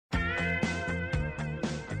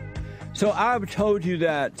So I've told you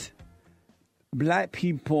that black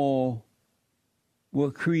people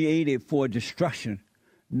were created for destruction,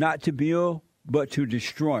 not to build, but to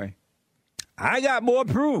destroy. I got more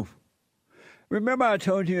proof. Remember I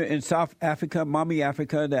told you in South Africa, Mommy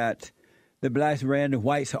Africa, that the blacks ran the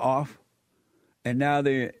whites off, and now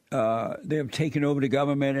they've taken over the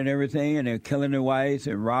government and everything, and they're killing the whites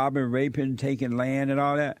and robbing, raping, taking land and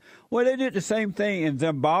all that. Well, they did the same thing in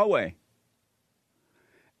Zimbabwe.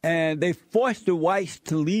 And they forced the whites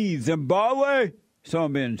to leave Zimbabwe, so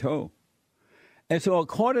I'm being told. And so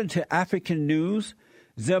according to African News,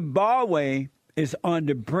 Zimbabwe is on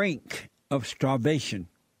the brink of starvation.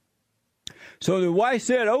 So the whites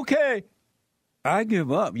said, okay, I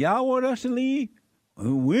give up. Y'all want us to leave?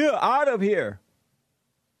 We're out of here.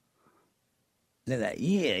 They're like,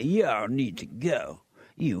 yeah, y'all need to go.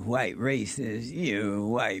 You white racists, you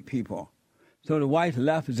white people. So the whites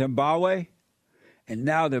left Zimbabwe, and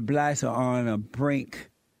now the blacks are on a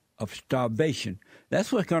brink of starvation. That's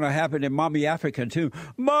what's going to happen in Mommy Africa, too.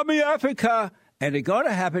 Mommy Africa! And it's going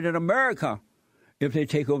to happen in America if they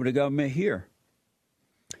take over the government here.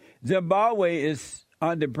 Zimbabwe is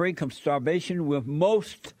on the brink of starvation, with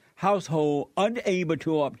most households unable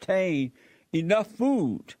to obtain enough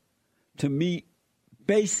food to meet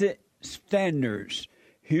basic standards.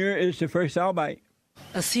 Here is the first soundbite.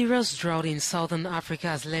 A serious drought in southern Africa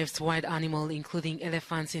has left wild animals, including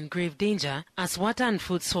elephants, in grave danger as water and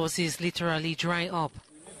food sources literally dry up.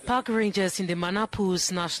 Park rangers in the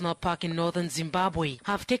Manapoose National Park in northern Zimbabwe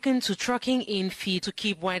have taken to trucking in feed to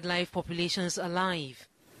keep wildlife populations alive.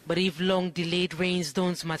 But if long-delayed rains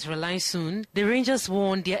don't materialize soon, the rangers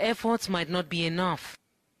warn their efforts might not be enough.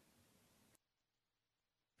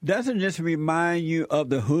 Doesn't this remind you of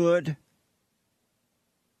the hood?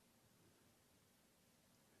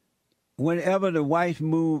 Whenever the whites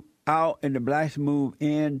move out and the blacks move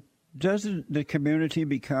in, doesn't the community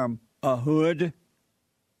become a hood?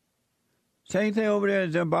 Same thing over there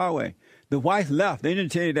in Zimbabwe. The whites left. They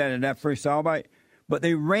didn't tell you that in that first soundbite, but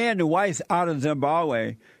they ran the whites out of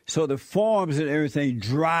Zimbabwe, so the farms and everything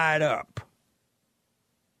dried up.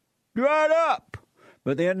 Dried up!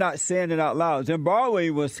 But they're not saying it out loud.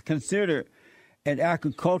 Zimbabwe was considered an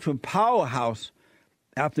agricultural powerhouse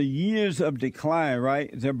after years of decline,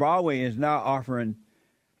 right? Zimbabwe is now offering,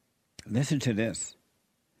 listen to this,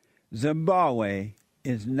 Zimbabwe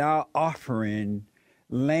is now offering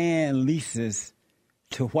land leases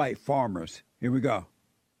to white farmers. Here we go.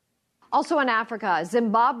 Also in Africa,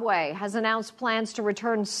 Zimbabwe has announced plans to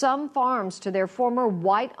return some farms to their former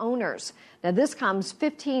white owners. Now, this comes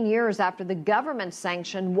 15 years after the government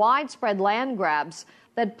sanctioned widespread land grabs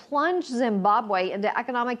that plunged Zimbabwe into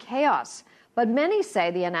economic chaos. But many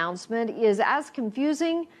say the announcement is as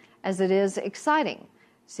confusing as it is exciting.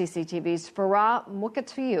 CCTV's Farah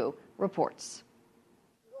Mukatayu reports.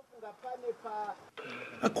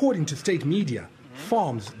 According to state media,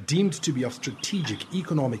 farms deemed to be of strategic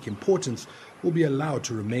economic importance will be allowed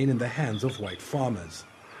to remain in the hands of white farmers.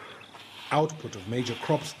 Output of major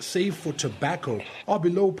crops, save for tobacco, are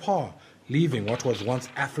below par, leaving what was once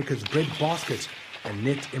Africa's breadbasket a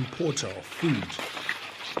net importer of food.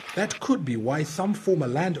 That could be why some former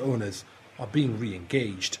landowners are being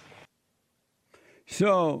re-engaged.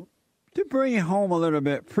 So, to bring it home a little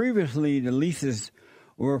bit, previously the leases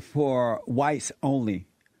were for whites only.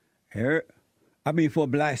 For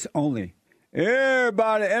blacks only.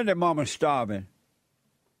 Everybody and their mama starving.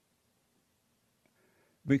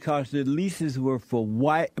 Because the leases were for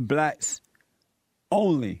blacks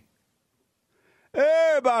only.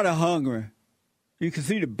 Everybody hungry. You can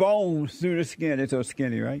see the bones through the skin. They're so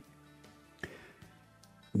skinny, right?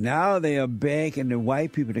 Now they are begging the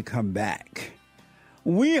white people to come back.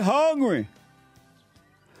 We hungry.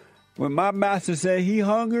 When my master said he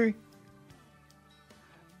hungry,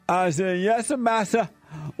 I said, yes, sir, master,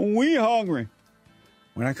 we hungry.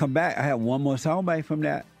 When I come back, I have one more soundbite from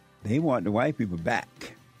that. They want the white people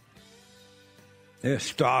back. They're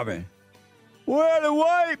starving. Where are the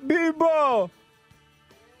white people?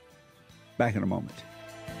 Back in a moment.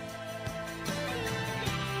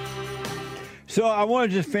 So I want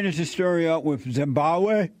to just finish the story up with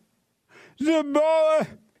Zimbabwe. Zimbabwe!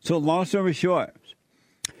 So long story short,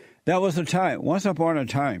 that was a time, once upon a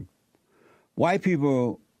time, white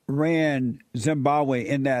people ran Zimbabwe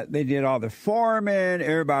in that they did all the farming,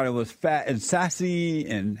 everybody was fat and sassy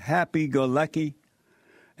and happy-go-lucky.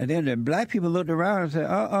 And then the black people looked around and said,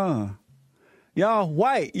 y'all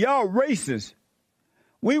white, y'all racist.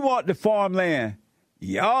 We want the farmland.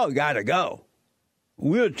 Y'all got to go.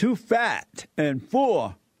 We're too fat and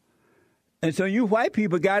full. And so you white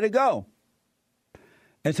people got to go.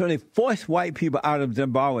 And so they forced white people out of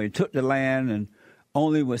Zimbabwe, took the land, and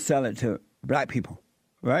only would sell it to black people,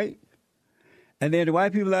 right? And then the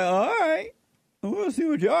white people are like, all right, we'll see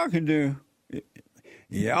what y'all can do.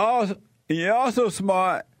 Y'all so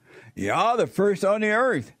smart. Y'all the first on the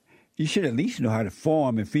earth. You should at least know how to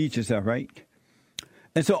farm and feed yourself, right?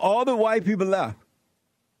 And so all the white people left.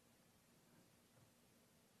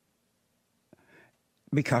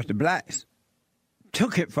 Because the blacks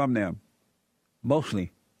took it from them.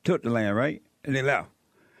 Mostly took the land, right? And they left.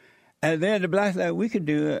 And then the blacks like, we could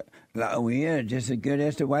do it. Like, we are just as good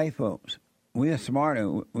as the white folks. We are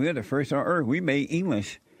smarter. We are the first on earth. We made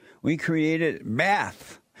English. We created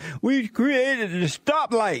math. We created the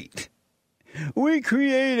stoplight. We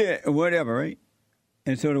created whatever, right?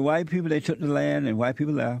 And so the white people, they took the land and white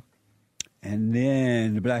people left. And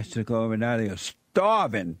then the blacks took over. Now they are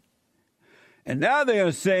starving. And now they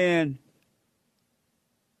are saying,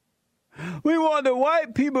 we want the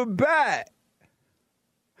white people back.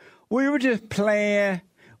 We were just playing.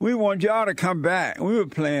 We want y'all to come back. We were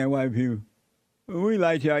playing white people. We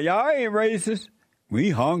like y'all. Y'all ain't racist.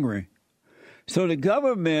 We hungry. So the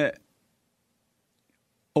government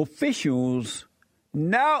officials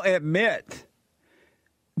now admit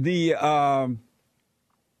the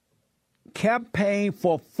campaign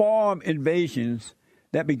for farm invasions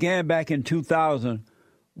that began back in 2000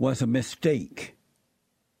 was a mistake.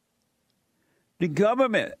 The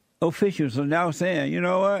government officials are now saying, you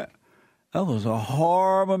know what? That was a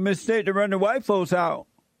horrible mistake to run the white folks out.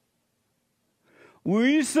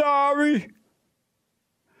 We sorry.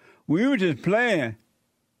 We were just playing.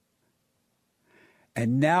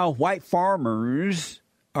 And now white farmers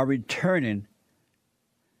are returning,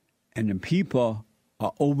 and the people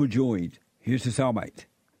are overjoyed. Here's the soundbite.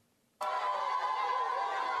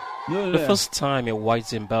 The first time a white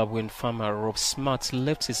Zimbabwean farmer, Rob Smart,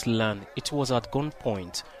 left his land, it was at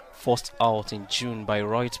gunpoint, forced out in June by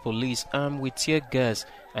riot police armed with tear gas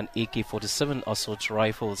and AK-47 assault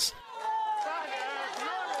rifles.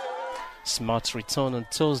 Smart returned on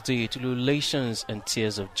Thursday to ululations and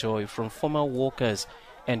tears of joy from former workers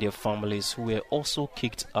and their families who were also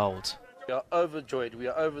kicked out. We are overjoyed. We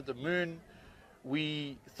are over the moon.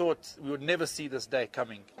 We thought we would never see this day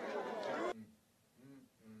coming.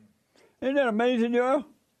 Isn't that amazing, Joe?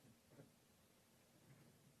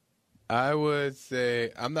 I would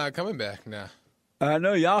say I'm not coming back now. I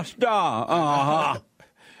know y'all star. Uh-huh.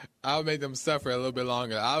 I'll make them suffer a little bit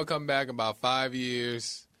longer. I'll come back in about 5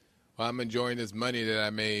 years while I'm enjoying this money that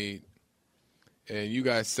I made. And you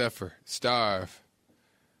guys suffer, starve.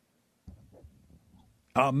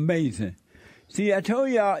 Amazing. See, I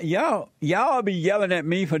told y'all be yelling at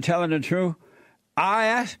me for telling the truth. I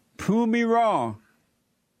ask, prove me wrong.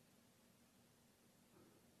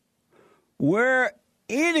 Where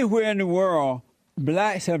anywhere in the world,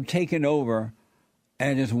 blacks have taken over,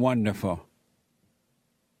 and it's wonderful.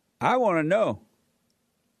 I want to know.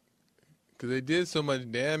 Because they did so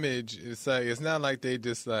much damage. It's not like they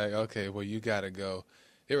just like, okay, well, you got to go.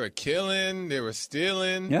 They were killing, they were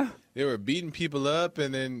stealing, yeah. They were beating people up,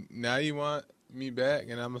 and then now you want me back,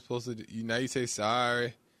 and I'm supposed to, now you say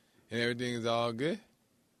sorry, and everything is all good?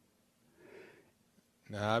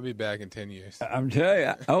 Nah, I'll be back in 10 years. I'm telling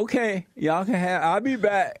you, okay, y'all can have, I'll be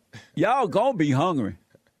back. Y'all gonna be hungry.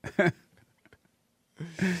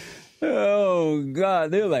 Oh,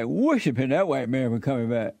 God, they're like worshiping that white man for coming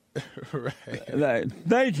back. Right. Like,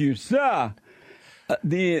 thank you, sir.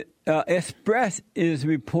 The Express is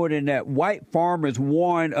reporting that white farmers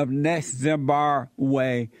warn of next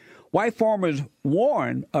Zimbabwe. White farmers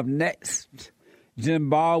warn of next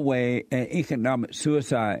Zimbabwe and economic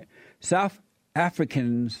suicide. South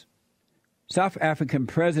African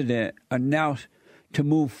president announced to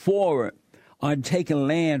move forward on taking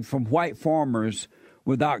land from white farmers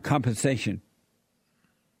without compensation.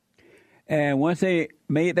 And once they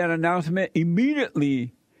made that announcement,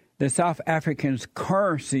 immediately the South African's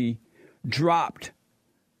currency dropped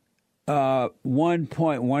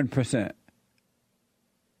 1.1%.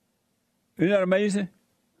 Isn't that amazing?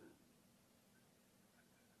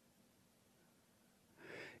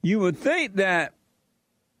 You would think that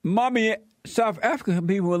mommy South African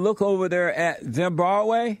people would look over there at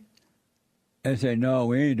Zimbabwe and say, no,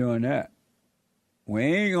 we ain't doing that. We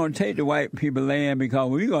ain't going to take the white people land because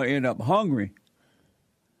we're going to end up hungry.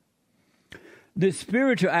 The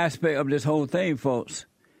spiritual aspect of this whole thing, folks,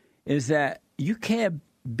 is that you can't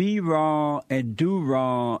be wrong and do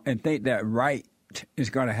wrong and think that right is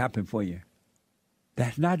going to happen for you.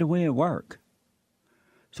 That's not the way it works.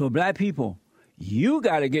 So black people, you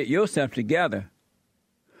got to get yourself together.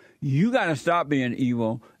 You got to stop being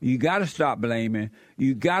evil. You got to stop blaming.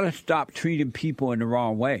 You got to stop treating people in the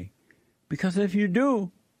wrong way. Because if you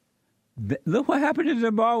do, look what happened in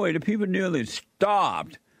Zimbabwe. The people nearly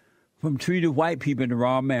starved from treating white people in the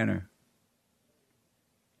wrong manner.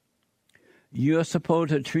 You're supposed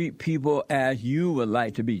to treat people as you would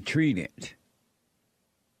like to be treated.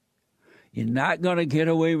 You're not going to get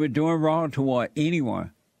away with doing wrong toward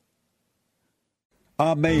anyone.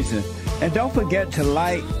 Amazing. And don't forget to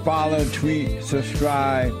like, follow, tweet,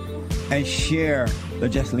 subscribe, and share the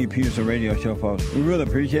Jesse Lee Peterson radio show, folks. We really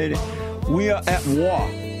appreciate it. We are at war.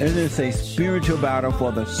 It is a spiritual battle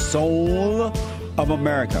for the soul of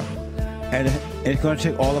America. And it's going to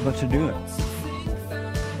take all of us to do it.